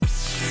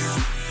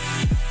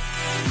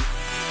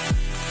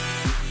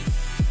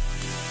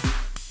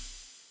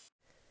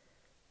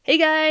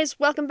guys,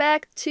 welcome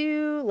back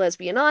to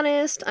Lesbian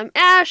Honest. I'm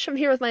Ash. I'm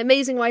here with my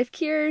amazing wife,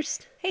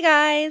 Kirst. Hey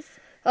guys.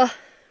 Oh,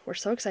 we're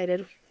so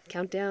excited.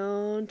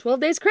 Countdown, 12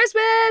 days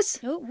Christmas!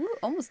 Oh, we're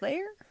almost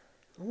there.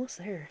 Almost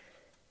there.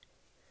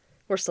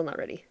 We're still not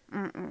ready.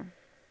 Mm-mm.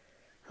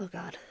 Oh,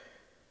 God.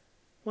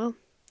 Well,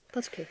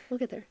 that's okay. We'll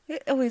get there.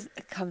 It always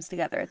comes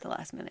together at the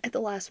last minute. At the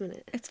last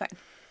minute. It's fine.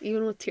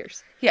 Even with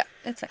tears. Yeah,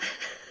 it's fine.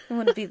 It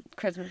wouldn't be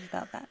Christmas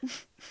without that.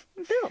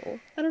 No,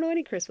 I don't know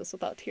any Christmas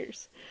without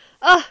tears.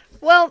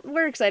 Well,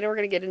 we're excited. We're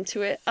going to get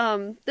into it.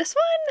 This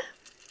one,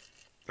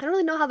 I don't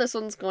really know how this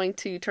one's going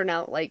to turn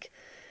out, like,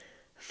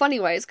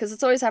 funny-wise, because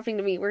it's always happening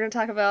to me. We're going to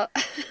talk about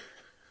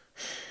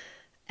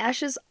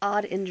Ash's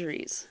odd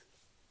injuries,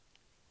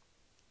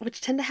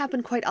 which tend to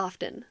happen quite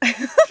often.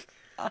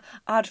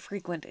 Odd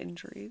frequent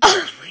injuries.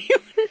 Odd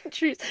frequent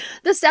injuries.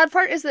 The sad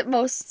part is that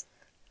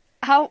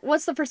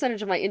what's the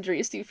percentage of my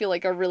injuries do you feel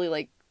like are really,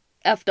 like,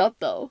 effed up,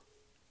 though?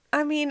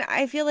 I mean,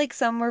 I feel like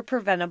some were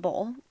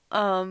preventable.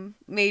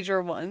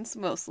 Major ones,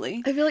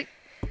 mostly. I feel like,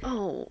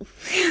 I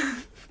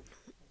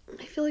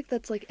feel like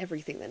that's like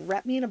everything then.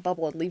 Wrap me in a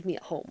bubble and leave me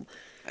at home.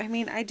 I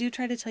mean, I do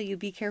try to tell you,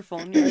 be careful.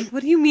 And you're like,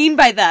 what do you mean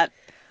by that?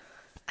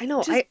 I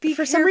know.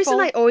 For some reason,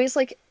 I always,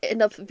 like,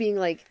 end up being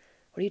like,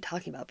 what are you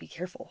talking about? Be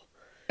careful.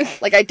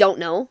 Like, I don't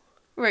know.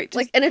 Right.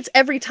 Like, and it's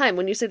every time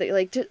when you say that, you're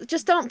like,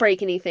 just don't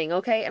break anything,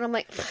 okay? And I'm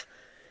like, pfft.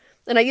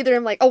 And I either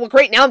am like, oh, well,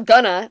 great, now I'm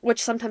gonna,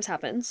 which sometimes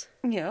happens.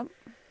 Yeah.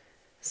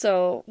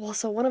 So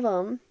one of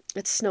them,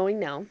 it's snowing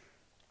now,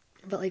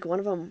 but, like, one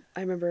of them, I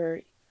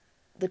remember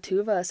the two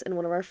of us and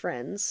one of our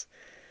friends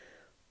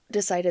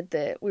decided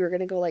that we were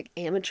gonna go, like,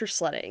 amateur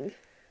sledding.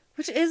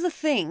 Which is a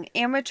thing.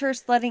 Amateur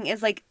sledding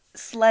is like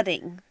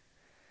sledding.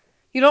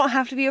 You don't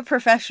have to be a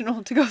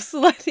professional to go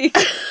sledding.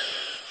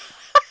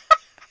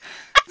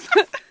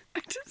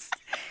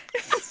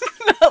 It's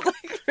not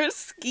like we're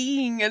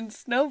skiing and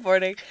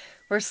snowboarding.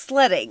 We're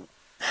sledding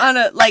on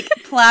a, like,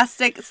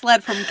 plastic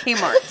sled from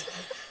Kmart.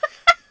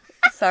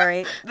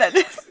 Sorry. That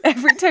is,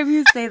 every time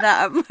you say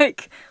that, I'm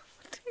like,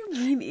 what do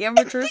you mean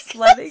amateur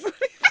sledding?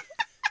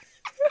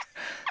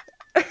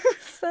 Who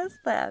says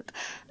that?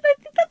 I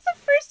think that's the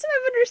first time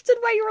I've understood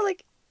why you were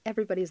like,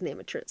 everybody's an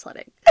amateur at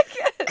sledding.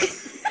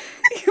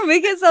 You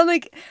make it sound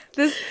like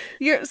this.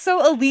 You're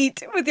so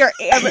elite with your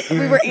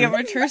we were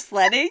amateur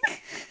sledding.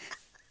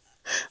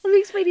 Let me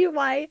explain to you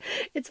why.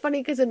 It's funny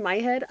because in my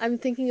head, I'm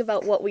thinking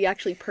about what we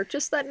actually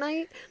purchased that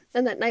night.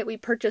 And that night we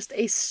purchased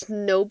a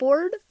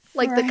snowboard.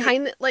 Like, right. The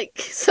kind that, like,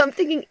 so I'm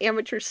thinking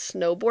amateur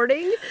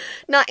snowboarding,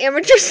 not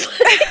amateur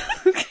sledding.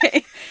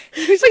 Okay.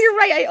 But you're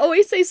right, I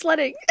always say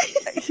sledding.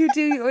 You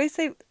do. You always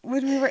say,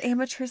 when we were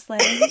amateur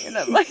sledding. And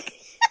I'm like,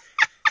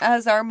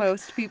 as are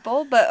most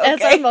people, but okay.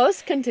 As are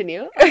most,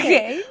 continue.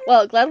 Okay.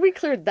 Well, glad we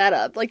cleared that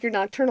up. Like, you're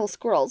nocturnal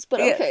squirrels, but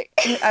okay.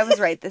 Yeah, I was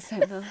right this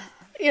time, though.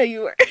 Yeah,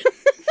 you were.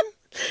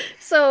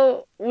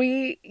 So,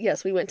 we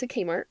went to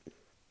Kmart.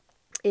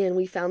 And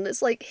we found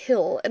this, like,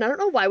 hill. And I don't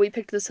know why we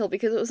picked this hill,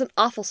 because it was an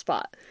awful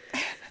spot.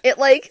 It,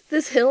 like,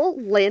 this hill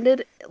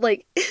landed,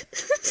 like,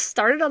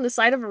 started on the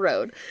side of a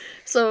road.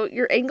 So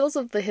your angles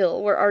of the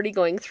hill were already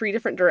going 3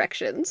 different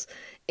directions.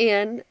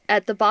 And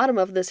at the bottom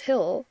of this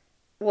hill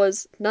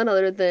was none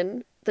other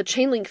than the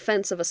chain link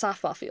fence of a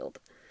softball field.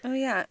 Oh,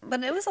 yeah.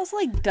 But it was also,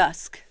 like,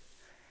 dusk.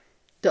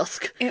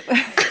 Dusk. It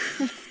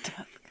was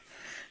dusk.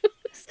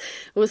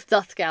 It was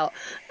dusk out.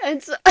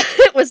 And so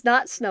it was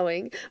not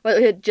snowing, but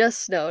it had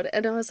just snowed.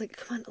 And I was like,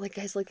 come on, like,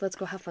 guys, like, let's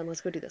go have fun.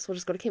 Let's go do this. We'll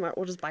just go to Kmart.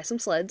 We'll just buy some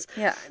sleds.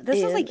 Yeah.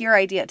 This was, like, your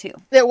idea, too.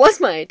 It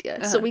was my idea.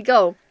 Uh-huh. So we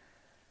go.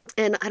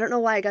 And I don't know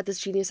why I got this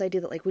genius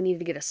idea that, like, we needed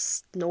to get a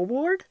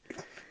snowboard.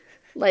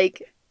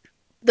 Like,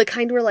 the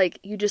kind where, like,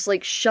 you just,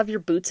 like, shove your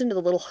boots into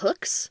the little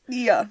hooks.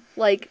 Yeah.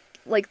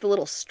 Like the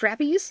little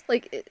strappies.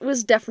 Like, it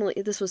was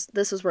definitely, this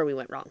was where we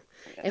went wrong.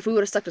 Yeah. If we would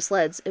have stuck to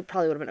sleds, it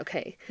probably would have been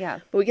okay. Yeah.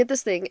 But we get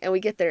this thing, and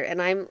we get there,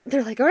 and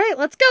they're like, all right,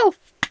 let's go.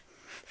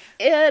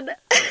 And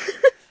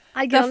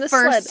I get on the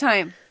sled. First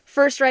time.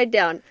 First ride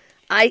down.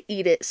 I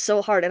eat it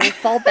so hard, and I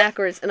fall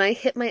backwards, and I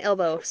hit my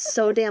elbow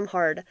so damn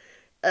hard.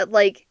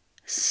 Like,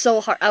 so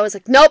hard. I was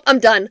like, nope, I'm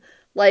done.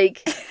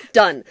 Like,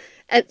 done.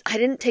 And I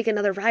didn't take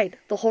another ride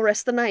the whole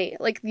rest of the night.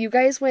 Like, you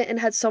guys went and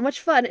had so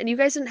much fun, and you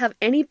guys didn't have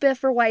any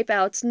biff or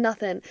wipeouts,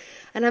 nothing.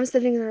 And I'm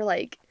sitting there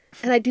like,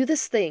 and I do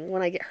this thing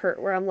when I get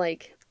hurt where I'm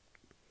like,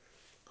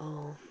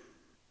 oh,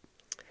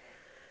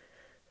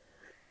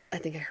 I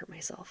think I hurt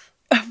myself.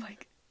 Oh my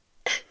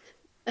God.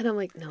 And I'm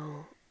like,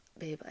 no,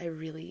 babe, I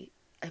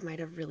might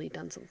have really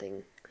done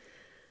something.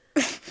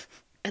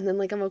 And then,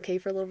 like, I'm okay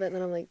for a little bit, and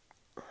then I'm like,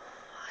 oh,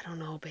 I don't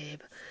know,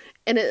 babe.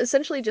 And it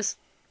essentially just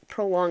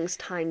prolongs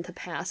time to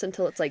pass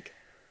until it's, like,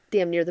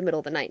 damn near the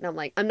middle of the night. And I'm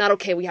like, I'm not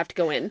okay, we have to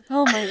go in.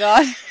 Oh my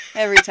God.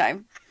 Every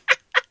time.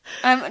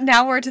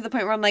 Now we're to the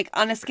point where I'm like,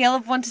 on a scale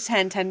of 1 to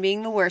 10, 10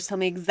 being the worst, tell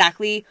me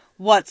exactly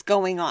what's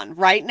going on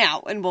right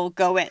now, and we'll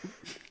go in.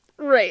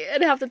 Right.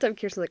 And half the time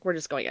Kirsten's like, we're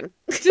just going in.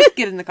 Just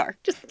get in the car.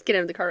 Just get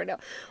in the car right now.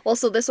 Well,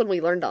 so this one we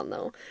learned on,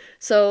 though.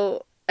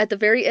 So at the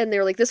very end, they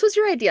were like, this was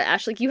your idea,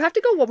 Ash. Like, you have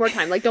to go one more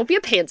time. Like, don't be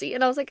a pansy.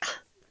 And I was like,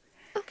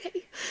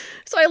 okay.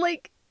 So I,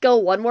 like, go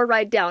one more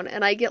ride down,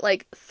 and I get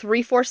like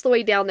 3/4 the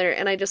way down there,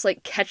 and I just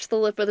like catch the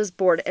lip of this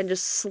board and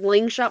just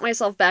slingshot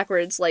myself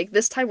backwards, like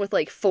this time with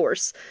like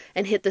force,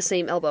 and hit the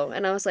same elbow.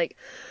 And I was like,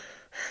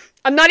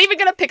 I'm not even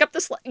gonna pick up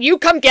the you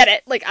come get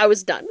it. Like, I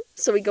was done.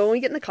 So we go and we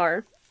get in the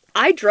car.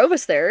 I drove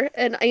us there,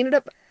 and I ended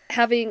up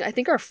having, I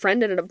think our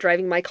friend ended up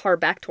driving my car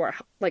back to our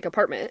like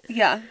apartment.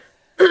 Yeah.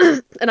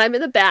 And I'm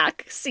in the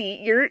back seat.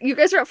 You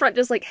guys are up front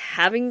just like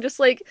having just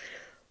like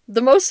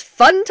the most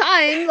fun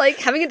time, like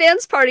having a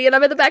dance party, and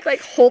I'm in the back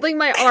like holding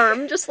my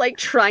arm, just like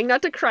trying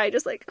not to cry,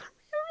 just like,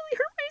 I really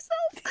hurt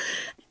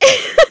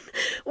myself.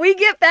 And we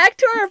get back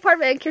to our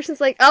apartment, and Kirsten's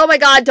like, oh my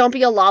god, don't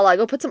be a lala,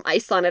 go put some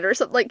ice on it or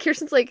something. Like,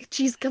 Kirsten's like,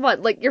 geez, come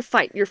on, like, you're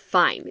fine,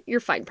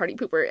 party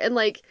pooper. And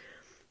like,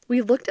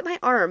 we looked at my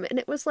arm, and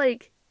it was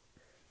like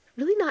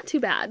really not too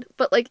bad,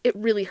 but like it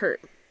really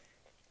hurt.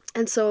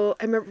 And so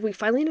I remember we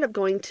finally ended up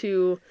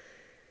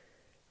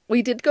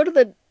we did go to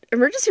the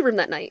emergency room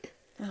that night.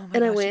 Oh my and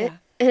gosh, I went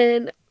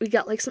and we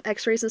got like some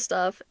x-rays and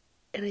stuff.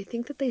 And I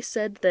think that they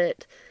said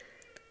that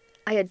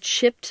I had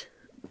chipped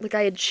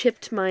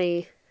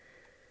my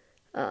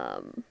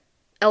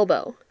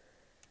elbow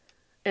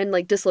and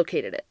like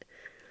dislocated it.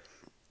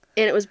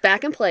 And it was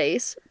back in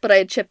place, but I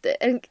had chipped it.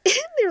 And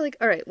they were like,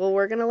 all right, well,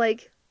 we're going to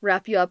like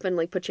wrap you up and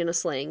like put you in a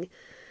sling.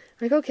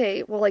 I'm like,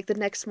 okay. Well, like the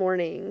next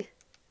morning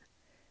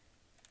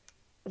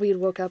we had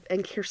woke up,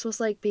 and Kirst was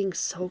like being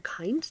so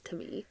kind to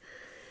me.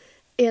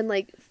 And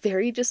like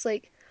very just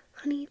like,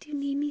 honey, do you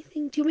need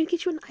anything? Do you want me to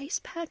get you an ice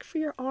pack for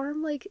your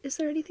arm? Like, is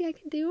there anything I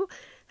can do?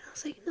 And I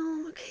was like, no,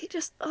 I'm okay.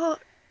 Just,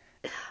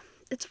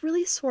 it's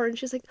really sore. And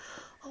she's like,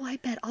 oh, I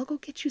bet I'll go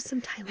get you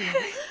some Tylenol.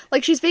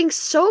 Like, she's being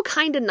so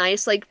kind and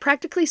nice, like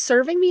practically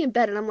serving me in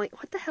bed. And I'm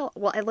like, what the hell?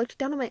 Well, I looked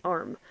down at my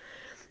arm,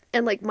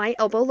 and like my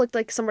elbow looked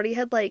like somebody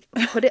had like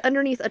put it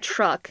underneath a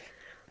truck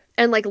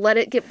and like let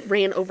it get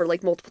ran over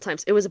like multiple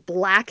times. It was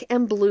black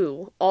and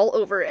blue all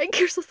over. And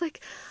Kirst was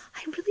like,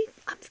 I'm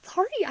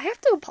sorry. I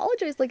have to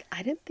apologize. Like,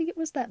 I didn't think it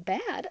was that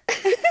bad.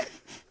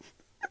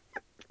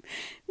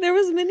 There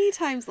was many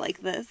times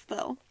like this,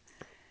 though.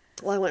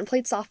 Well, I went and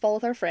played softball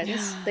with our friends.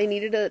 Yeah. They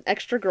needed an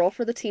extra girl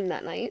for the team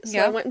that night. So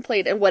yep. I went and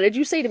played. And what did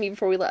you say to me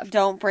before we left?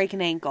 Don't break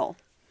an ankle.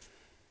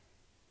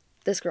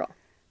 This girl.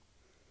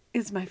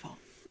 It's my fault.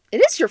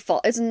 It is your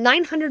fault. It's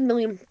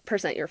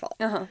 900,000,000% your fault.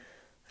 Uh-huh.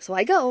 So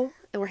I go,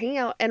 and we're hanging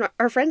out, and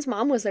our friend's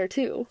mom was there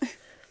too.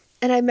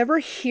 And I remember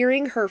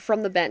hearing her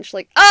from the bench,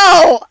 like,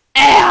 oh,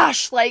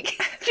 Ash! Like,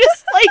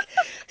 just, like,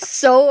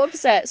 so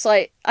upset.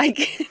 So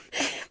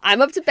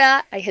I'm up to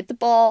bat, I hit the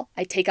ball,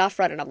 I take off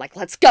running, I'm like,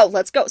 let's go.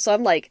 So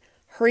I'm, like,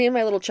 hurrying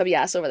my little chubby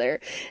ass over there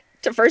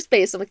to first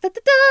base. I'm like,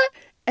 da-da-da!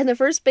 And the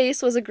first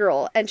base was a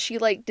girl, and she,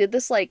 like, did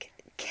this, like,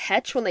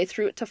 catch when they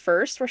threw it to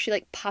first, where she,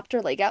 like, popped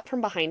her leg out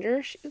from behind her.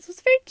 It was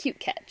a very cute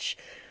catch.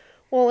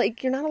 Well,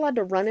 like, you're not allowed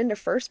to run into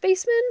first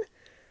baseman.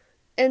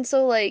 And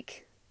so,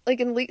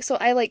 so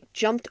I, like,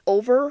 jumped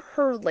over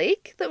her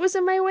leg that was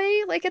in my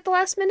way, like, at the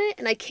last minute.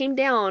 And I came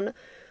down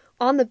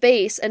on the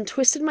base and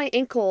twisted my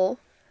ankle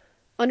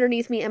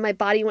underneath me, and my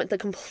body went the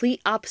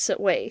complete opposite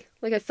way.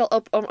 Like, I fell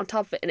up on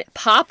top of it, and it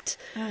popped.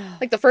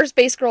 Like, the first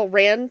base girl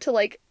ran to,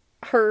 like,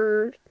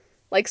 her,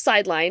 like,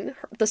 sideline.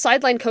 The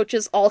sideline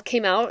coaches all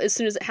came out as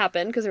soon as it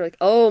happened, because they're like,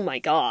 oh, my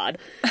God.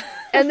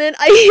 And then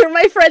I hear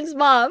my friend's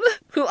mom,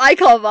 who I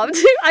call mom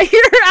too, I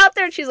hear her out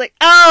there, and she's like,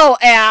 oh,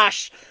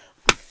 Ash.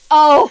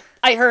 Oh,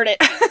 I heard it.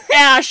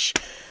 Ash.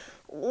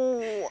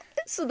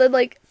 So then,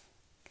 like,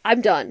 I'm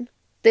done.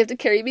 They have to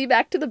carry me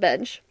back to the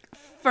bench.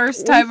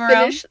 First time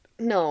around?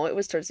 No, it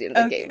was towards the end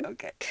of the game.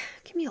 Okay.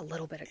 Give me a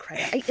little bit of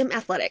credit. I am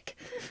athletic.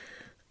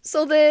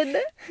 So then,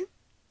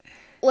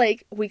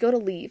 like, we go to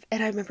leave,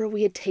 and I remember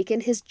we had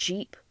taken his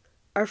Jeep.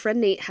 Our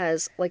friend Nate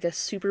has, like, a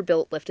super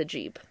built lifted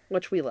Jeep,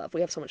 which we love.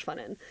 We have so much fun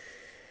in.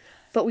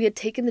 But we had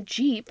taken the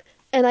Jeep,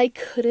 and I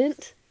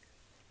couldn't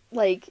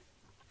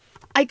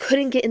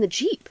get in the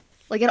Jeep,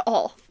 like, at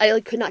all. I,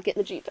 like, could not get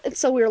in the Jeep. And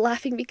so we were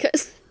laughing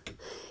because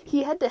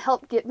he had to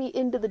help get me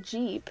into the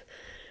Jeep.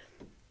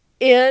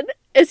 And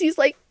as he's,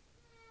 like,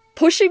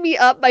 pushing me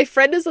up, my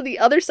friend is on the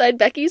other side.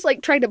 Becky's,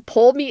 like, trying to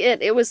pull me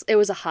in. It was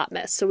a hot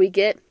mess. So we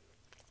get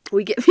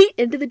me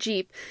into the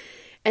Jeep,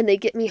 and they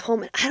get me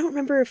home. And I don't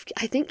remember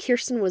I think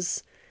Kirsten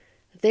was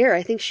there.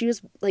 I think she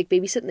was, like,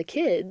 babysitting the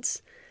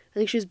kids. I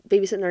think she was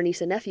babysitting our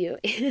niece and nephew.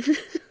 And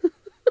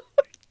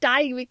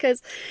dying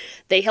because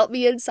they help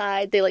me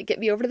inside. They, like, get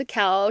me over to the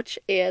couch,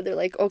 and they're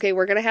like, okay,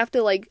 we're gonna have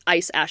to, like,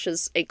 ice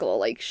Ash's ankle.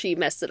 Like, she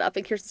messed it up.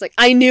 And Kirsten's like,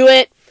 I knew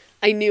it.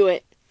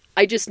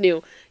 I just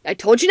knew. I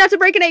told you not to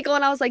break an ankle.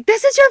 And I was like,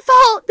 this is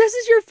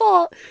your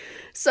fault.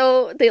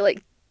 So they're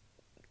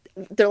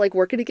like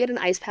working to get an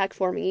ice pack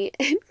for me.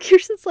 And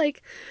Kirsten's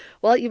like,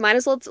 well, you might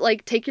as well,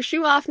 like, take your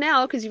shoe off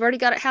now, because you've already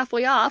got it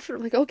halfway off. And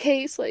I'm like,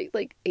 okay. So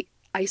like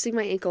icing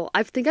my ankle.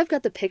 I think I've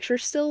got the picture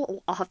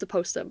still. I'll have to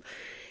post them.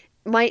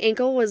 My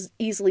ankle was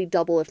easily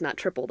double, if not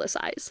triple the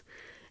size.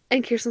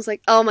 And Kirsten's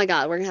like, oh my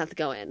God, we're going to have to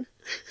go in.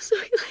 So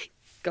we, like,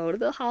 go to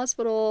the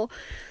hospital,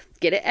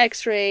 get it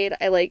x-rayed.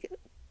 I, like,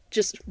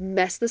 just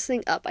messed this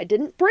thing up. I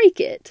didn't break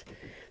it,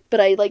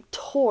 but I, like,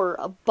 tore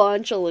a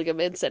bunch of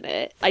ligaments in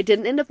it. I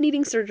didn't end up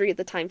needing surgery at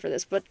the time for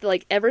this, but,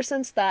 like, ever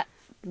since that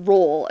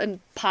roll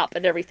and pop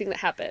and everything that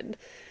happened,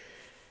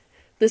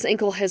 this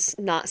ankle has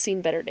not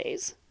seen better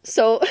days.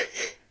 So,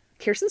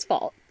 Kirsten's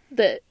fault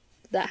that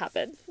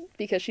happened,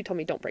 because she told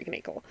me don't break an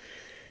ankle.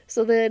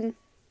 So then,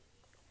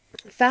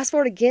 fast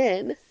forward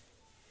again,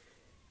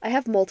 I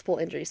have multiple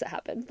injuries that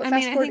happen. But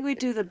I think we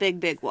do the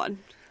big one.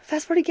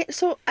 Fast forward again.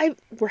 So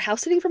we're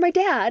house sitting for my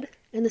dad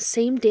in the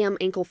same damn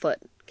ankle foot.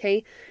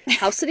 Okay,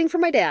 house sitting for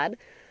my dad,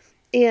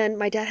 and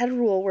my dad had a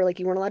rule where, like,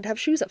 you weren't allowed to have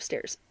shoes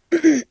upstairs.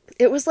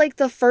 It was like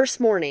the first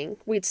morning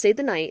we'd stayed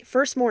the night.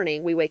 First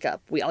morning we wake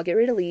up, we all get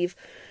ready to leave.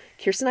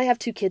 Kirsten and I have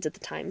 2 kids at the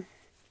time.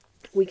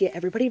 We get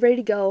everybody ready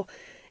to go,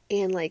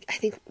 and, like, I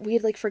think we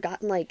had, like,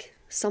 forgotten, like,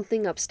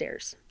 something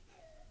upstairs,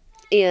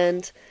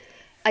 and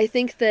I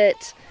think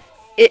that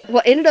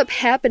what ended up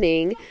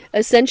happening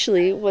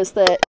essentially was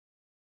that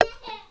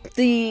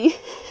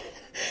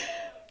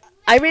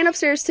I ran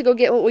upstairs to go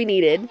get what we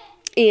needed,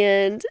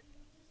 and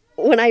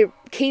when I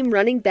came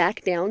running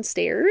back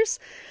downstairs,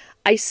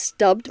 I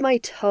stubbed my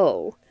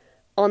toe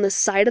on the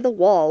side of the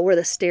wall where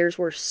the stairs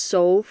were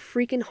so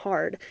freaking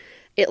hard.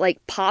 It,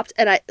 like, popped,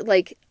 and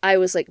I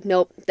was like,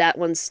 nope, that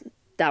one's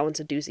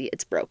a doozy.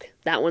 It's broke.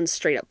 That one's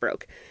straight up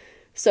broke.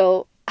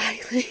 So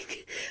I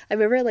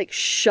remember I, like,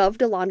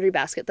 shoved a laundry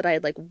basket that I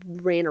had, like,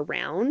 ran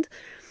around.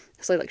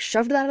 So I, like,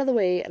 shoved that out of the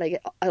way, and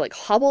I like,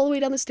 hobble all the way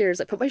down the stairs.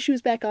 I put my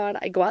shoes back on.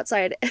 I go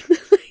outside, and,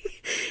 like,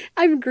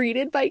 I'm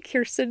greeted by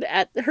Kirsten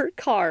at her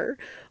car,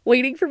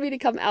 waiting for me to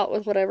come out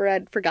with whatever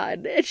I'd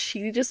forgotten. And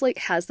she just, like,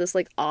 has this,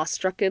 like,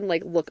 awestrucken,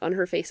 like, look on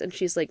her face, and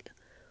she's like,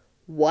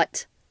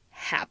 what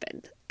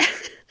happened?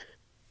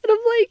 And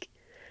I'm like,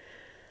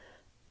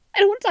 I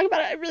don't want to talk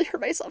about it. I really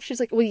hurt myself. She's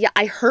like, well, yeah,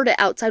 I heard it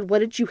outside. What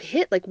did you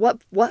hit? Like,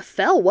 what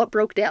fell? What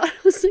broke down? I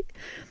was like,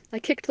 I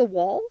kicked the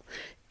wall,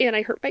 and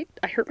I hurt my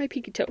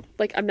pinky toe.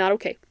 Like, I'm not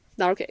okay.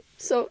 Not okay.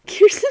 So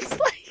Kirsten's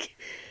like,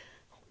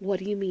 what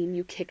do you mean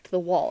you kicked the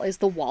wall? Is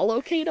the wall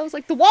okay? And I was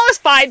like, the wall is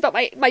fine, but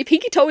my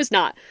pinky toe is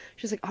not.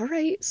 She's like, all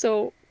right,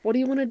 so what do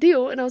you want to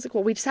do? And I was like,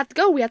 well, we just have to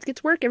go. We have to get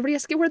to work. Everybody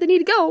has to get where they need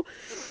to go.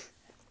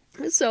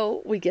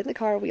 So we get in the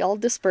car. We all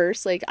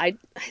disperse. Like, I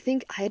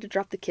think I had to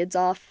drop the kids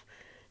off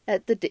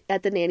at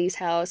the nanny's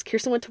house.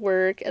 Kirsten went to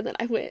work, and then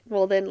I went.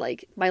 Well, then,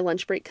 like, my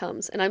lunch break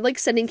comes, and I'm, like,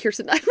 sending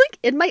Kirsten. I'm, like,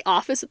 in my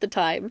office at the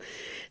time,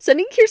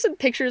 sending Kirsten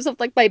pictures of,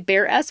 like, my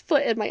bare ass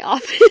foot in my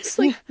office,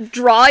 like,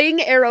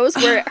 drawing arrows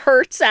where it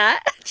hurts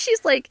at.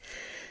 She's like,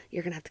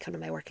 you're gonna have to come to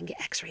my work and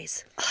get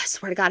X-rays. Oh, I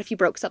swear to God, if you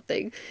broke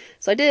something.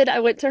 So I did. I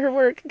went to her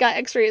work, got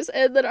X-rays,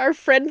 and then our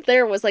friend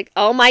there was like,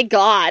 oh my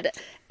God,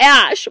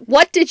 Ash,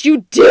 what did you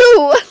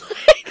do?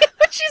 Like,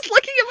 she's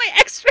looking at my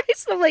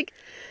X-rays, and I'm like,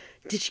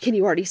 can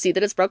you already see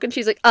that it's broken?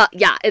 She's like,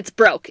 yeah, it's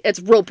broke. It's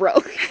real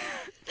broke.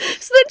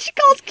 So then she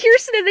calls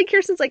Kirsten, and then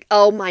Kirsten's like,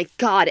 oh my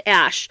God,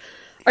 Ash,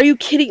 are you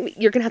kidding me?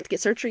 You're gonna have to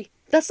get surgery.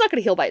 That's not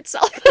gonna heal by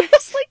itself. I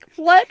was like,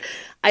 what?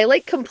 I,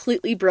 like,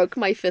 completely broke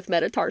my 5th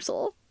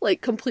metatarsal.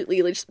 Like,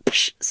 completely, like,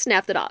 just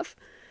snapped it off.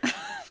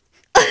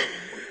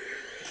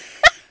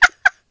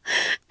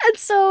 And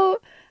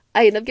so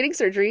I end up getting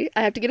surgery.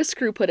 I have to get a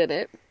screw put in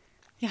it.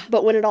 Yeah.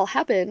 But when it all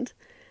happened,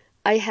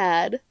 I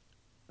had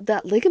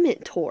that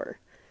ligament tore.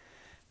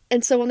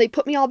 And so when they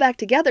put me all back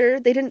together,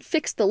 they didn't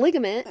fix the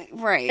ligament.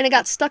 Right. And it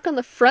got stuck on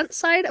the front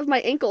side of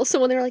my ankle. So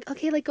when they were like,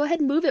 okay, like, go ahead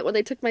and move it, when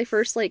they took my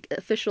first, like,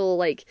 official,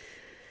 like,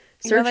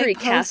 surgery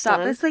cast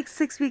on. It's like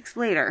 6 weeks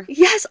later.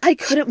 Yes, I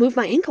couldn't move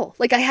my ankle.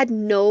 Like, I had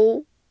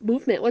no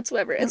movement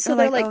whatsoever. And so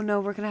they're like, oh no,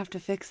 we're going to have to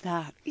fix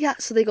that. Yeah,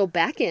 so they go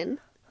back in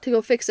to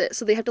go fix it.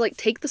 So they have to, like,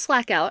 take the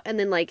slack out, and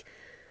then, like,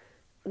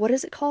 what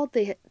is it called?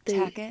 They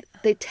tack it?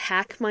 They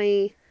tack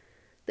my...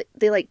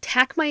 They like,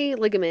 tack my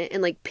ligament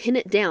and, like, pin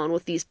it down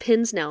with these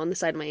pins now on the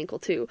side of my ankle,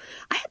 too.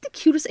 I had the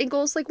cutest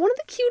ankles. Like, one of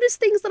the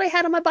cutest things that I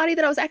had on my body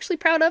that I was actually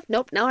proud of.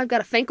 Nope, now I've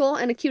got a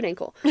fankle and a cute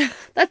ankle.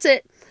 That's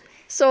it.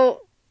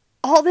 So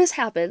all this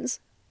happens,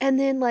 and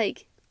then,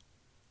 like,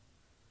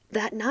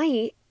 that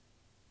night,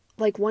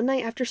 like, one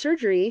night after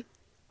surgery,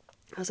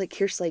 I was like,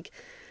 Kirst, like,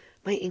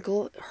 my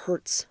ankle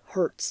hurts.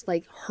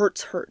 Like,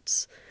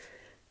 hurts.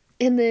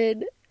 And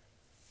then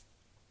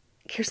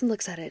Kirsten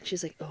looks at it, and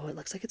she's like, oh, it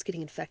looks like it's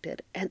getting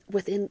infected. And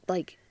within,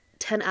 like,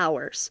 10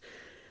 hours,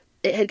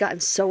 it had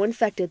gotten so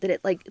infected that it,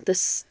 like,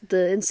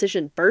 the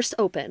incision burst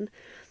open.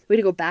 We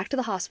had to go back to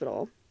the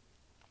hospital.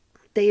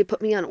 They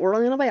put me on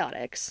oral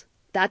antibiotics.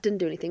 That didn't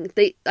do anything.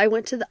 I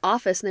went to the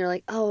office, and they were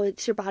like, oh,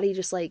 it's your body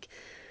just, like,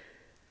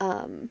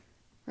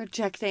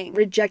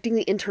 rejecting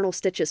the internal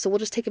stitches, so we'll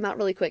just take them out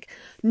really quick.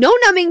 No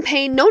numbing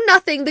pain, no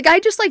nothing. The guy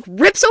just, like,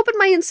 rips open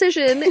my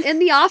incision in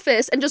the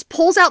office and just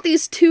pulls out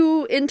these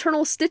 2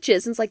 internal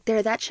stitches, and it's like,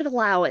 there, that should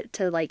allow it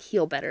to, like,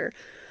 heal better.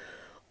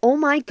 Oh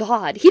my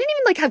God. He didn't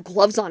even, like, have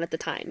gloves on at the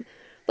time.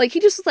 Like,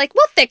 he just was like,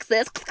 we'll fix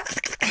this.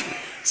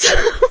 So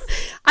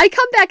I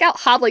come back out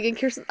hobbling, and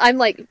Kirsten, I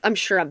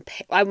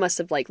must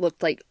have, like,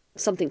 looked like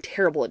something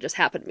terrible had just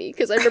happened to me,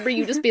 because I remember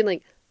you just being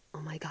like, oh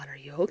my God, are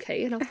you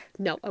okay? And I was like,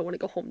 no, I want to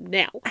go home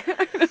now. You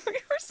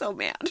were so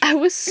mad. I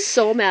was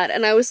so mad.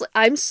 And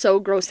I'm so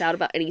grossed out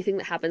about anything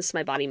that happens to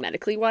my body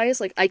medically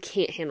wise. Like, I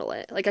can't handle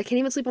it. Like, I can't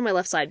even sleep on my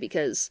left side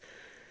because,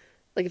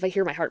 like, if I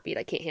hear my heartbeat,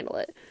 I can't handle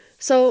it.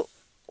 So,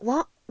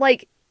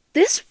 like,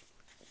 this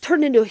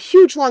turned into a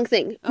huge long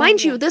thing.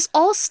 Mind you, this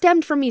all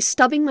stemmed from me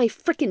stubbing my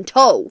freaking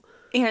toe.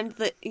 And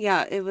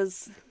it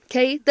was...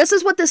 Okay? This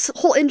is what this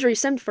whole injury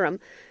stemmed from.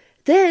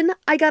 Then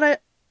I got a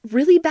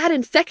really bad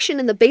infection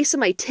in the base of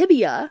my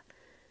tibia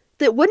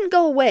that wouldn't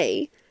go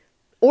away.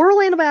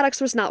 Oral antibiotics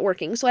was not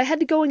working, so I had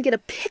to go and get a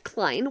PICC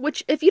line,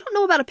 which, if you don't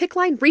know about a PICC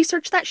line,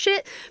 research that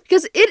shit,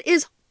 because it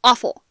is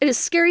awful. It is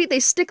scary. They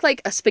stick,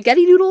 like, a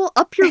spaghetti noodle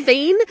up your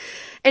vein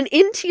and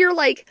into your,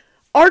 like,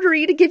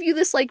 artery to give you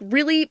this, like,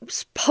 really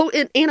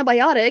potent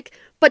antibiotic,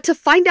 but to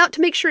find out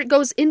to make sure it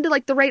goes into,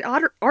 like, the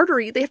right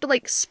artery, they have to,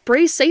 like,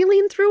 spray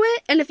saline through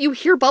it, and if you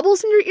hear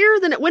bubbles in your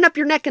ear, then it went up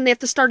your neck and they have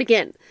to start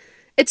again.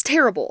 It's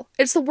terrible.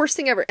 It's the worst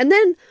thing ever. And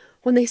then,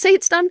 when they say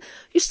it's done,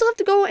 you still have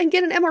to go and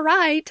get an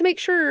MRI to make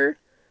sure,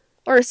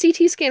 or a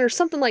CT scan or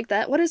something like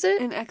that. What is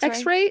it? An X-ray?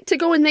 X-ray? To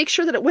go and make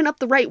sure that it went up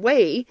the right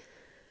way.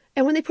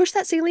 And when they push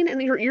that saline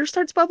and your ear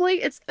starts bubbling,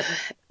 it's...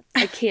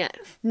 I can't.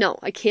 No,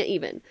 I can't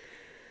even.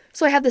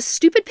 So I have this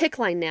stupid PICC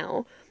line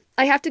now.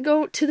 I have to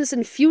go to this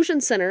infusion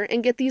center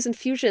and get these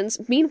infusions.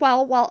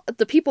 Meanwhile, while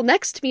the people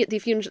next to me at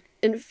the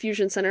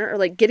infusion center are,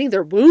 like, getting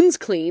their wounds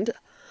cleaned.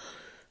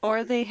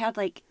 Or they had,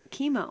 like,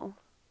 chemo.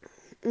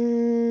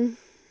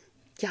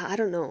 Yeah, I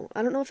don't know.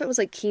 I don't know if it was,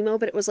 like, chemo,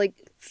 but it was, like,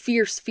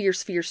 fierce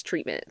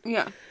treatment.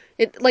 Yeah.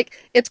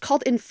 It's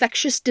called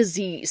infectious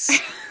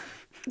disease.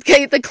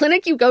 Okay, the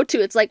clinic you go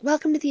to, it's like,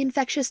 welcome to the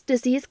infectious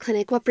disease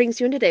clinic. What brings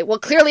you in today? Well,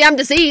 clearly I'm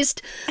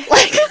diseased.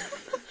 Like,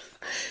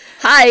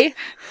 hi,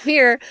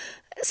 here.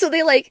 So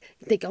they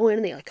go in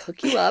and they, like,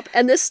 hook you up.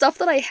 And this stuff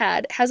that I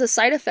had has a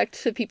side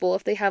effect to people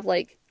if they have,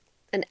 like,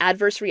 an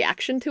adverse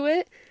reaction to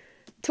it.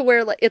 To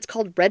where, like, it's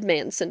called red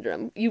man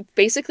syndrome. You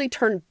basically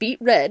turn beet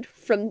red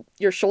from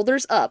your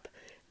shoulders up,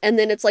 and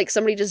then it's like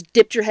somebody just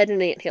dipped your head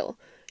in an anthill.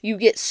 You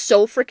get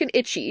so freaking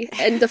itchy,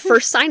 and the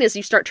first sign is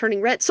you start turning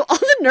red. So all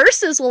the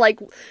nurses will, like,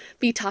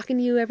 be talking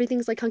to you,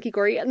 everything's, like,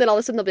 hunky-dory, and then all of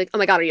a sudden they'll be like, oh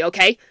my God, are you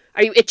okay?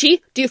 Are you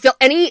itchy? Do you feel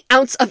any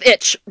ounce of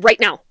itch right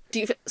now?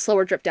 Slow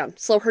her drip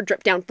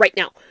down right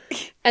now.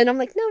 And I'm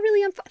like, no,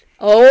 really, I'm fine.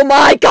 Oh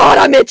my God,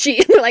 I'm itchy.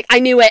 And they're like, I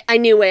knew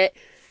it.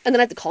 And then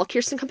I have to call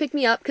Kirsten to come pick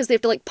me up because they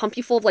have to, like, pump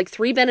you full of, like,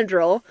 3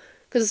 Benadryl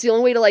because it's the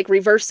only way to, like,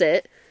 reverse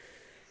it.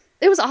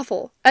 It was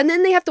awful. And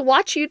then they have to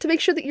watch you to make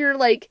sure that your,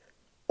 like,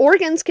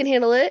 organs can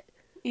handle it.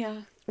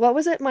 Yeah. What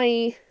was it?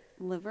 My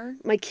liver?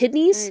 My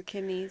kidneys? Or your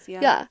kidneys,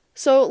 yeah. Yeah.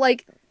 So,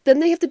 like, then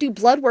they have to do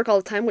blood work all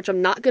the time, which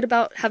I'm not good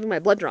about having my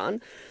blood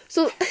drawn.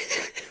 So,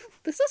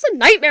 this is a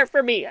nightmare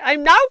for me.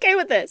 I'm not okay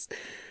with this.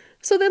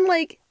 So then,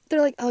 like, they're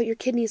like, oh, your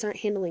kidneys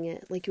aren't handling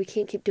it. Like, we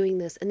can't keep doing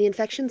this. And the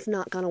infection's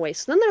not gone away.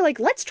 So then they're like,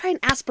 let's try an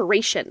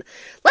aspiration.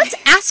 Let's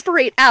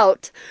aspirate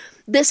out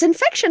this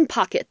infection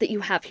pocket that you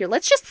have here.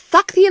 Let's just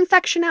suck the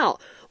infection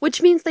out.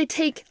 Which means they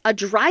take a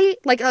dry,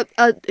 like,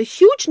 a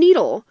huge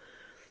needle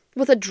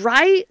with a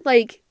dry,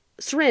 like,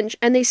 syringe,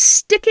 and they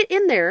stick it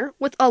in there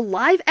with a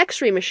live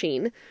x-ray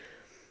machine,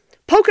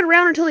 poke it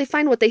around until they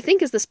find what they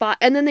think is the spot,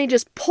 and then they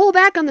just pull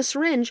back on the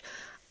syringe.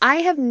 I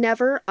have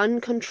never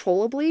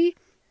uncontrollably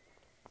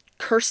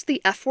cursed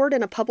the F word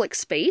in a public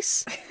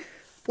space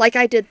like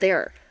I did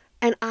there.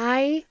 And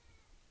I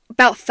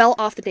about fell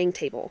off the dang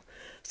table.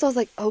 So I was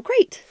like, oh,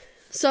 great.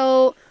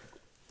 So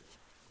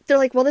they're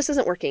like, well, this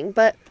isn't working,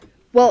 but,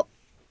 well,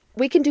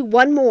 we can do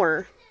one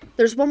more.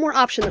 There's one more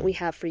option that we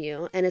have for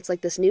you. And it's like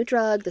this new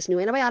drug, this new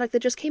antibiotic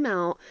that just came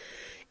out.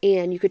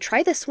 And you could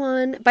try this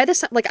one. By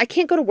this time, like, I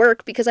can't go to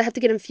work because I have to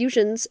get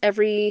infusions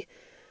every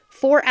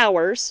 4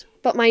 hours.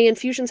 But my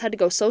infusions had to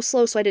go so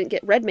slow so I didn't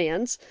get red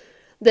mans.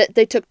 That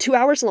they took 2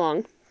 hours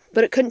long,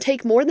 but it couldn't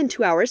take more than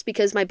 2 hours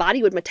because my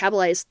body would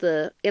metabolize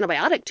the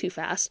antibiotic too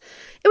fast.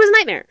 It was a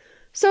nightmare.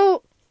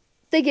 So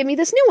they give me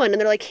this new one, and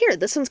they're like, here,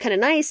 this one's kind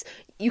of nice.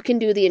 You can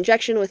do the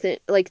injection within,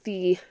 like,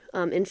 the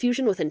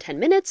infusion within 10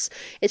 minutes.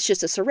 It's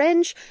just a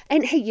syringe.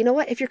 And hey, you know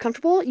what? If you're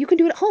comfortable, you can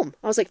do it at home.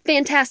 I was like,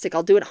 fantastic.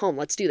 I'll do it at home.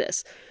 Let's do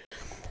this.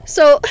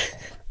 So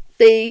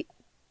they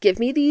give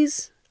me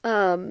these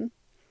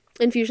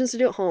infusions to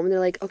do at home, and they're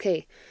like,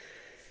 okay,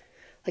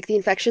 like, the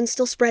infection's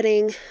still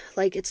spreading,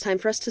 like, it's time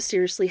for us to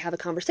seriously have a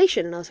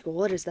conversation. And I was like, well,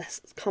 what does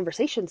this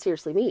conversation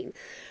seriously mean?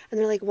 And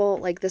they're like, well,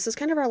 like, this is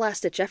kind of our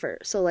last ditch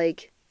effort. So,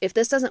 like, if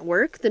this doesn't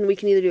work, then we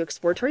can either do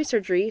exploratory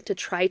surgery to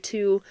try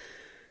to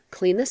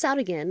clean this out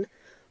again,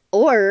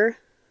 or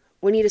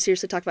we need to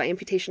seriously talk about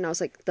amputation. I was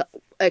like,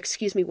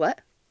 excuse me, what?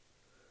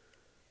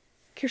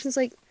 Kirsten's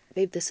like,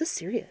 babe, this is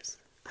serious.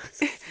 I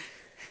was like,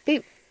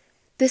 babe,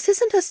 this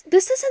isn't,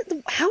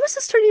 how is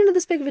this turning into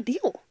this big of a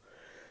deal?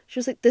 She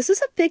was like, this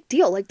is a big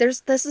deal. Like,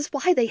 this is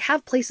why they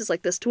have places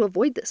like this to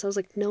avoid this. I was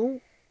like, no,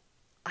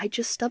 I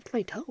just stubbed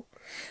my toe.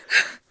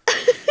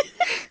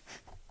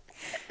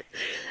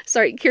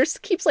 Sorry,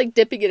 Kirst keeps, like,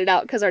 dipping in and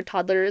out because our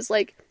toddler is,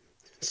 like,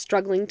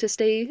 struggling to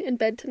stay in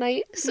bed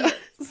tonight. So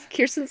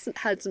Kirsten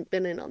hasn't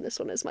been in on this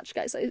one as much,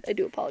 guys. I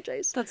do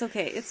apologize. That's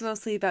okay. It's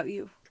mostly about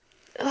you.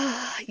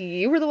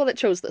 You were the one that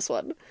chose this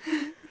one.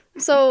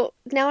 So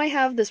now I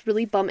have this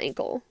really bum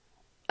ankle.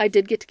 I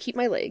did get to keep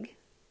my leg.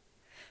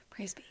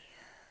 Praise be.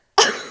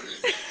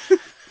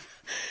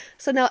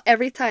 So now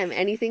every time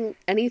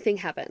anything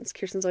happens,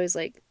 Kirsten's always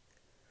like,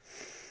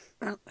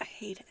 oh, I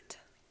hate it.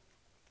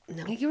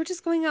 no. Like, you were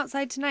just going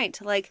outside tonight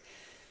to, like,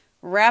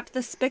 wrap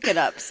the spigot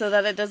up so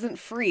that it doesn't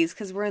freeze,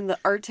 because we're in the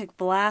Arctic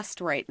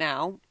blast right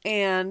now.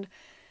 And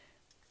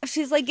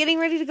she's, like, getting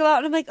ready to go out,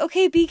 and I'm like,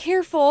 okay, be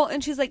careful.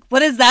 And she's like,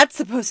 what is that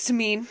supposed to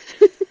mean?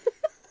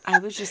 I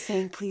was just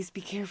saying, please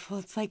be careful.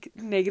 It's, like,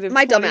 negative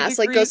My 20 dumbass, degrees.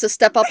 like, goes to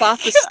step up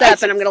off the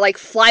step, and I'm gonna, like,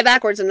 fly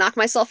backwards and knock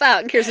myself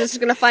out. And Kirsten's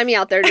just gonna find me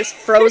out there, just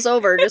froze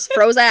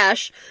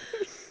Ash.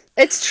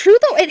 It's true,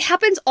 though. It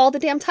happens all the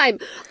damn time.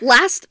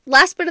 Last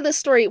bit of this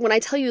story, when I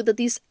tell you that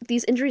these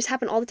injuries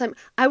happen all the time,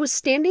 I was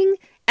standing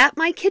at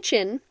my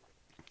kitchen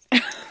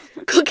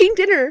cooking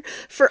dinner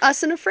for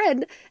us and a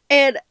friend,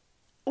 and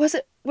was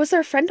there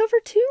a friend over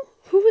too?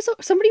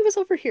 Somebody was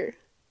over here.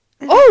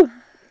 Oh,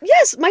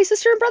 yes, my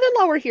sister and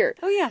brother-in-law were here.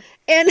 Oh, yeah.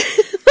 And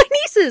my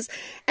nieces.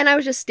 And I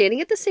was just standing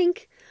at the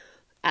sink,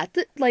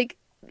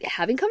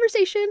 having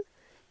conversation,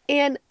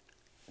 and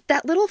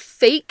that little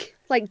fake,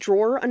 like,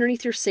 drawer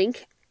underneath your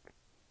sink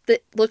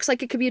that looks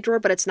like it could be a drawer,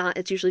 but it's not.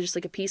 It's usually just,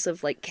 like, a piece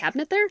of, like,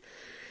 cabinet there.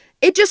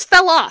 It just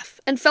fell off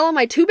and fell on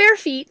my 2 bare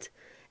feet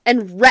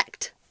and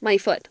wrecked my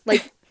foot.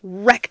 Like,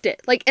 wrecked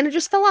it. Like, and it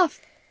just fell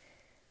off.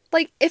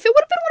 Like, if it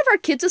would have been one of our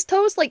kids'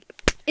 toes, like,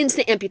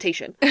 instant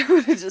amputation.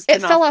 It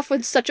fell off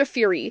with such a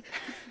fury.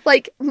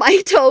 Like,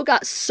 my toe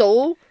got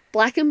so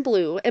black and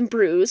blue and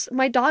bruised.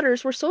 My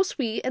daughters were so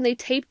sweet, and they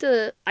taped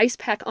a ice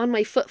pack on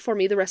my foot for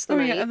me the rest of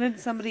the night. Yeah, and then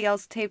somebody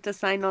else taped a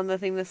sign on the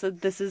thing that said,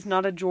 this is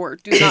not a drawer.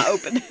 Do not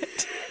open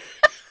it.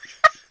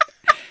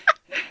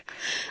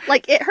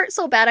 Like, it hurt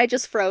so bad I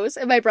just froze,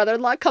 and my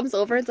brother-in-law comes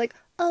over and is like,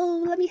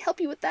 oh, let me help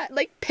you with that.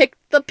 Like, picked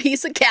the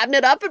piece of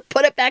cabinet up and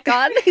put it back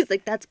on. He's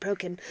like, that's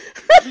broken.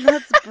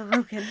 That's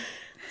broken.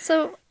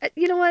 So,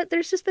 you know what?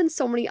 There's just been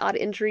so many odd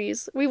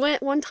injuries. We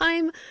went one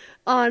time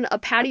on a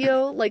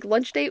patio, like,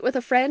 lunch date with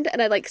a friend,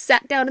 and I, like,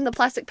 sat down in the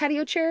plastic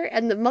patio chair,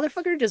 and the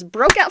motherfucker just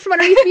broke out from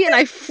underneath me, and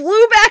I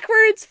flew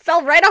backwards,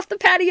 fell right off the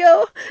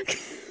patio.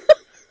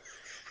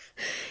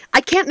 I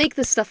can't make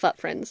this stuff up,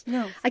 friends.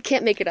 No. I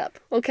can't make it up,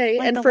 okay?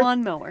 Like and the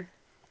lawnmower.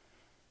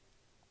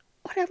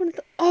 What happened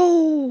to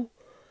Oh!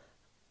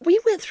 We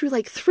went through,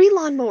 like, 3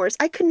 lawnmowers.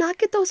 I could not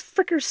get those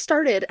frickers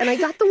started, and I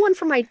got the one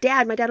from my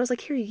dad. My dad was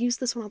like, here, you use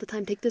this one all the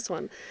time. Take this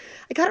one.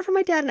 I got it from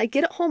my dad, and I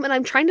get it home, and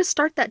I'm trying to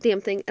start that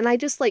damn thing, and I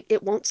just, like,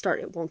 it won't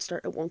start.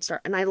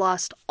 And I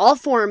lost all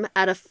form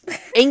out of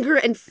anger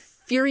and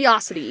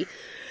furiosity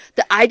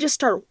that I just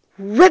start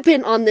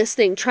ripping on this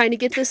thing, trying to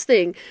get this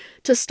thing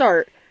to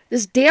start.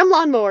 This damn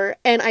lawnmower,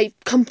 and I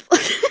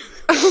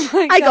Oh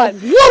my I God. go,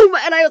 whoom!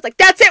 And I was like,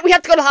 that's it! We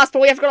have to go to the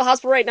hospital! We have to go to the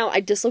hospital right now! I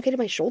dislocated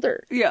my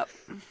shoulder. Yep.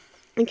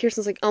 And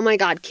Kirsten's like, oh my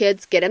God,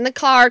 kids, get in the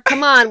car.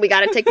 Come on, we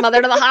gotta take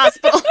Mother to the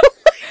hospital.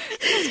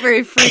 It's a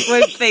very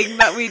frequent thing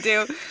that we do.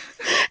 And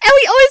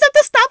we always have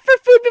to stop for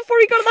food before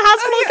we go to the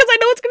hospital because I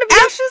know it's going to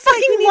be Ash is like,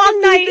 we fucking need long to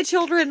feed night. the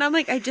children. I'm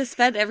like, I just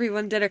fed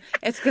everyone dinner.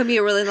 It's going to be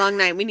a really long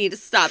night. We need to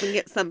stop and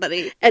get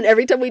somebody. And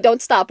every time we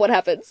don't stop, what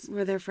happens?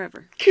 We're there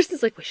forever.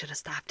 Kirsten's like, we should have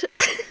stopped.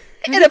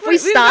 And if we We've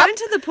stop, gotten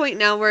to the point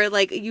now where,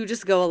 like, you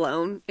just go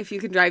alone. If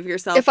you can drive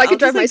yourself. if I could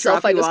drive like,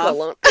 myself, drop I you just off. go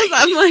alone.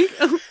 I'm like,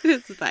 oh,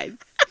 it's fine.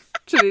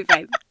 Should be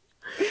fine.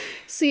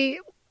 See,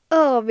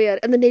 oh man.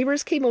 And the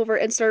neighbors came over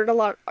and started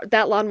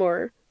that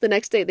lawnmower the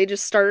next day. They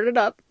just started it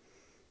up,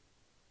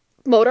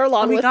 mowed our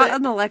lawn We with got it.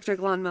 an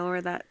electric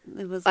lawnmower that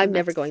it was. I'm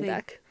never going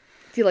back.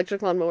 The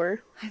electric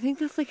lawnmower. I think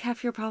that's like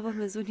half your problem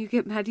is when you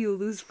get mad, you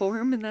lose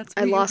form, and that's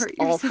I where you lost hurt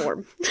all yourself.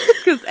 form.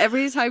 Because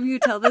every time you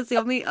tell this, the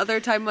only other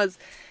time was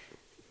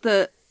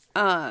the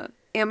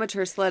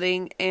amateur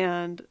sledding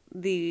and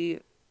the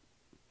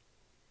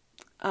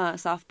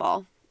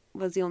softball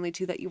was the only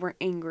 2 that you weren't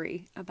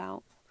angry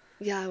about.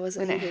 Yeah, I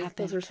wasn't When it angry.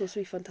 happened. Those were supposed to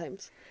be fun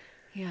times.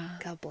 Yeah.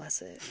 God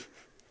bless it.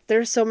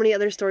 There's so many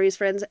other stories,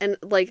 friends, and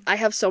like I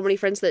have so many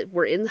friends that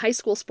were in high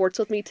school sports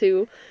with me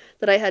too,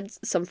 that I had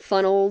some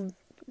fun old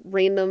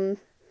random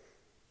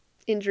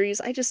injuries.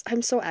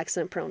 I'm so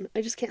accident prone.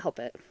 I just can't help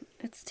it.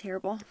 It's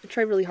terrible. I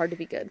try really hard to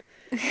be good.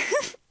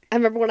 I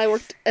remember when I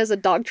worked as a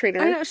dog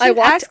trainer, I know, I she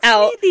walked asks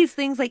out. me these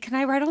things like, can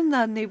I ride on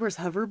the neighbor's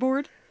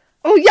hoverboard?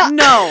 Oh yeah,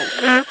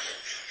 No.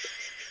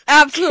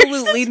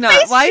 Absolutely Kirsten's not.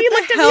 face, Why she the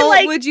looked at me hell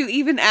like- would you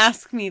even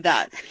ask me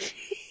that?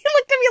 He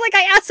looked at me like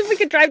I asked if we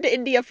could drive to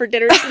India for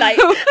dinner tonight.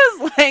 I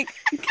was like,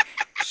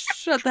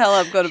 shut the hell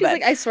up, go to She's bed.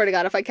 like, I swear to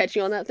God, if I catch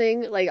you on that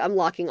thing, like I'm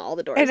locking all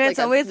the doors. And it's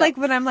Like, always no. like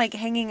when I'm like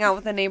hanging out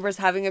with the neighbors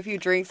having a few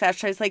drinks, Ash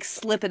tries to like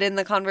slip it in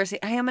the conversation.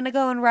 I am going to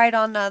go and ride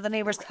on the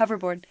neighbor's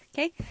hoverboard.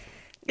 Okay?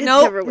 It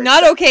No, never works.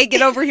 not okay.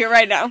 Get over here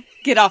right now.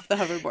 Get off the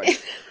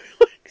hoverboard.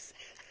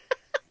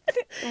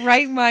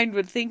 Right mind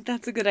would think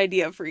that's a good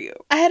idea for you.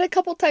 I had a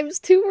couple times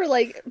too where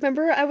like,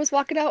 remember I was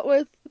walking out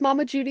with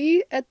Mama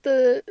Judy at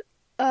the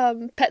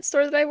pet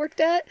store that I worked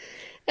at,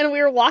 and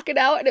we were walking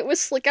out, and it was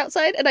slick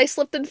outside, and I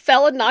slipped and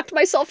fell and knocked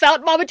myself out,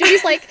 and Mama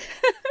Judy's like,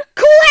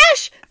 Cool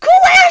Ash!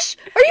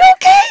 Are you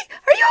okay?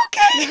 Are you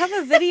okay? You have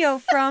a video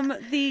from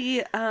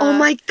the... Oh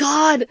my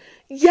god!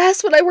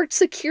 Yes, when I worked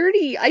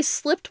security, I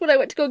slipped when I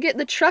went to go get in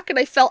the truck, and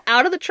I fell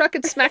out of the truck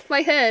and smacked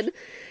my head,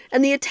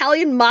 and the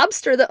Italian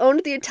mobster that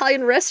owned the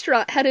Italian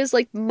restaurant had his,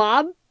 like,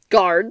 mob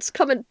guards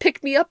come and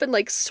pick me up and,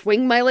 like,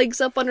 swing my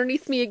legs up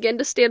underneath me again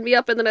to stand me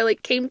up, and then I,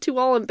 like, came to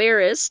all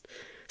embarrassed,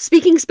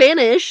 speaking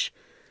Spanish.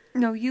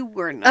 No, you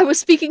were not. I was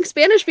speaking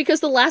Spanish because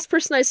the last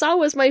person I saw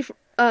was my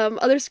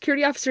other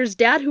security officer's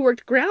dad who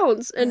worked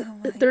grounds, and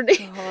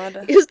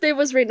his name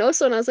was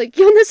Reynoso, and I was like,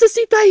 Yo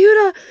necesito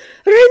ayuda!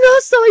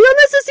 Reynoso, yo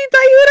necesito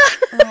ayuda!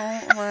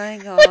 Oh my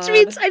god. Which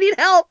means I need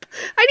help!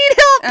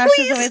 Ash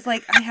Please! is always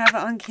like, I have it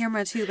on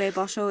camera too, babe,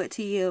 I'll show it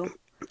to you.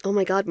 Oh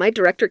my god, my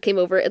director came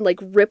over and, like,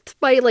 ripped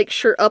my, like,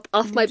 shirt up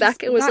off my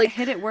back and was like...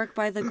 hit at work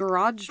by the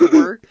garage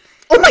door.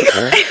 Oh my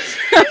god! I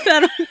have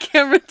that on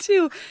camera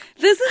too.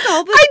 This is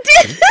all but... I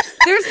did!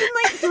 There's been,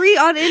 like, 3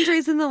 odd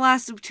injuries in the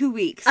last 2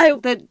 weeks.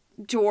 The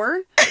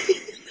door,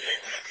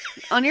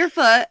 on your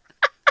foot,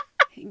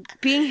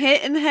 being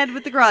hit in the head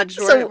with the garage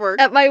door at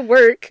work. At my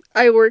work,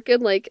 I work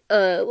in, like,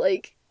 a,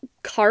 like,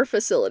 car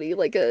facility,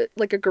 like a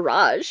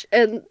garage,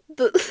 and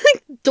the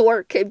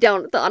door came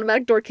down, the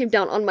automatic door came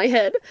down on my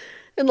head,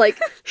 and, like,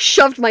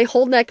 shoved my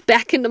whole neck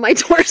back into my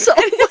torso.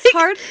 And it's like,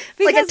 hard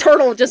because like a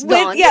turtle just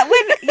gone. Yeah,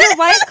 when your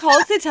wife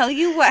calls to tell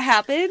you what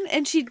happened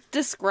and she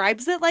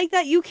describes it like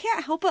that, you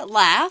can't help but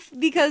laugh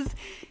because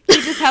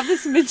you just have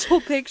this mental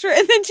picture,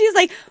 and then she's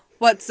like,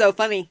 what's so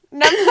funny?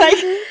 And I'm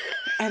like,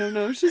 I don't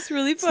know, it's just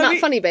really funny. It's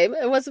not funny, babe.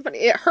 It wasn't funny.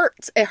 It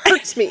hurts. It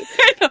hurts me.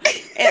 I know.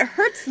 It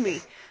hurts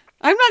me.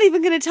 I'm not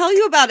even going to tell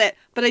you about it,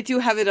 but I do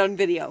have it on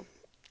video.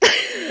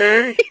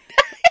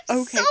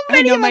 Okay, so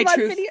many I know my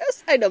truth.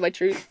 Videos. I know my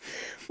truth.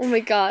 Oh my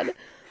god.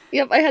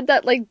 Yep, I had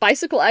that, like,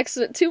 bicycle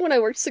accident too when I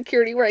worked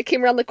security, where I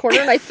came around the corner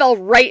and I fell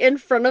right in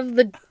front of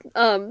the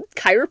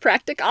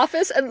chiropractic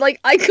office, and, like,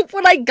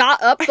 when I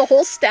got up, the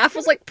whole staff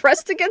was, like,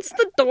 pressed against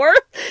the door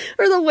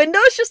or the window.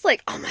 It's just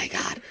like, oh my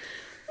god.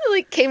 I,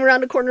 like, came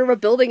around a corner of a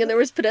building and there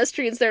was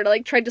pedestrians there, and I,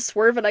 like, tried to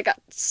swerve, and I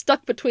got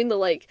stuck between the,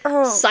 like,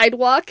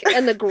 sidewalk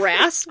and the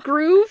grass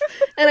groove,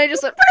 and I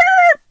just went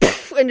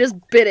and just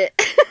bit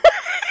it.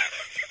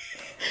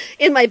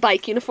 In my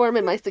bike uniform,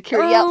 in my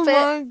security outfit,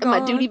 and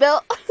my duty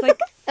belt, like,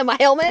 and my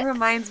helmet. It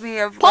reminds me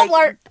of, Paul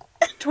Blart.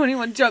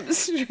 21 Jump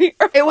Street.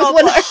 It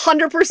was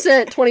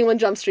 100% 21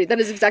 Jump Street. That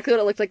is exactly what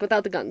it looked like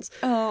without the guns.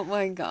 Oh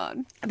my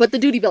god. But the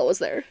duty belt was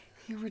there.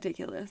 You're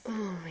ridiculous.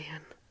 Oh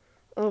man.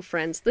 Oh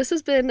friends, this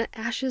has been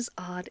Ash's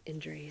Odd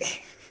Injuries.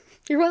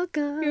 You're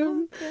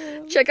welcome.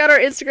 Check out our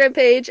Instagram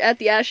page at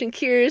the Ash and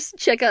Kirst.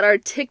 Check out our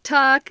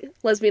TikTok,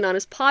 Lesbian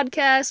Honest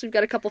Podcast. We've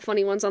got a couple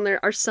funny ones on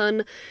there. Our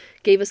son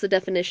gave us the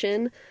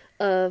definition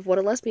of what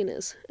a lesbian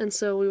is, and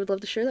so we would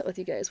love to share that with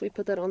you guys. We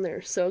put that on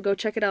there, so go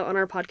check it out on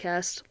our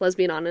podcast,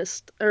 Lesbian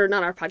Honest, or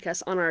not our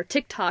podcast, on our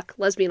TikTok,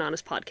 Lesbian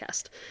Honest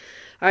Podcast.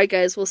 All right,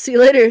 guys, we'll see you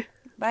later.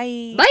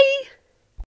 Bye. Bye.